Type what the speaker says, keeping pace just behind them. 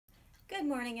Good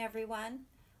morning, everyone.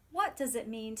 What does it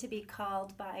mean to be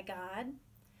called by God?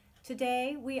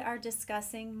 Today we are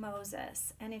discussing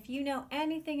Moses, and if you know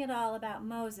anything at all about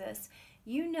Moses,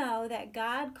 you know that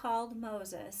God called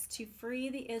Moses to free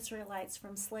the Israelites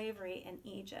from slavery in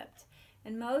Egypt,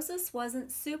 and Moses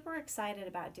wasn't super excited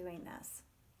about doing this.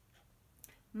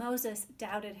 Moses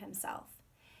doubted himself,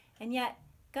 and yet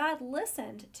God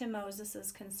listened to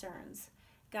Moses' concerns.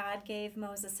 God gave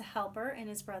Moses a helper in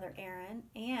his brother Aaron,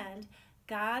 and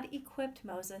God equipped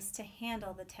Moses to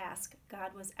handle the task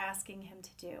God was asking him to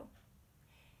do.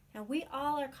 Now, we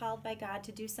all are called by God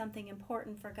to do something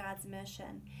important for God's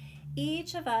mission.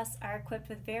 Each of us are equipped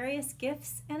with various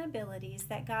gifts and abilities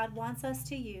that God wants us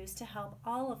to use to help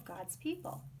all of God's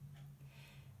people.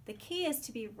 The key is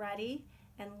to be ready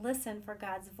and listen for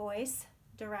God's voice,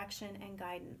 direction, and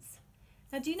guidance.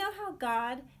 Now, do you know how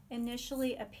God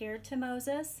initially appeared to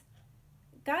Moses?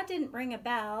 God didn't ring a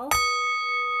bell,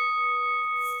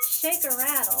 shake a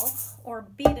rattle, or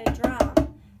beat a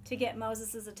drum to get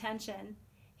Moses' attention.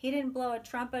 He didn't blow a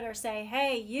trumpet or say,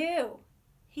 "Hey, you!"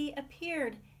 He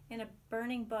appeared in a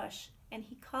burning bush, and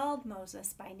he called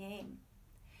Moses by name.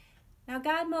 Now,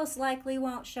 God most likely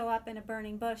won't show up in a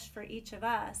burning bush for each of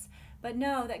us, but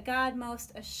know that God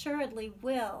most assuredly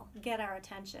will get our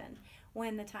attention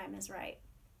when the time is right.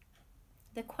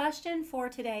 The question for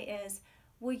today is,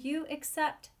 will you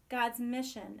accept God's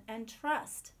mission and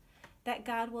trust that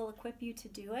God will equip you to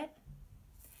do it?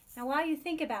 Now, while you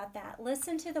think about that,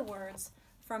 listen to the words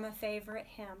from a favorite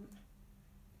hymn.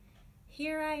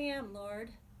 Here I am, Lord.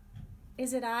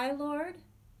 Is it I, Lord?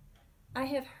 I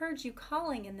have heard you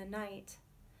calling in the night.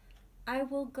 I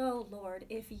will go, Lord,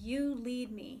 if you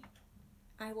lead me.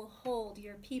 I will hold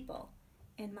your people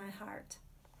in my heart.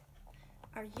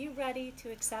 Are you ready to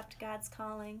accept God's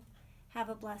calling? Have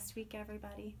a blessed week,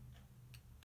 everybody.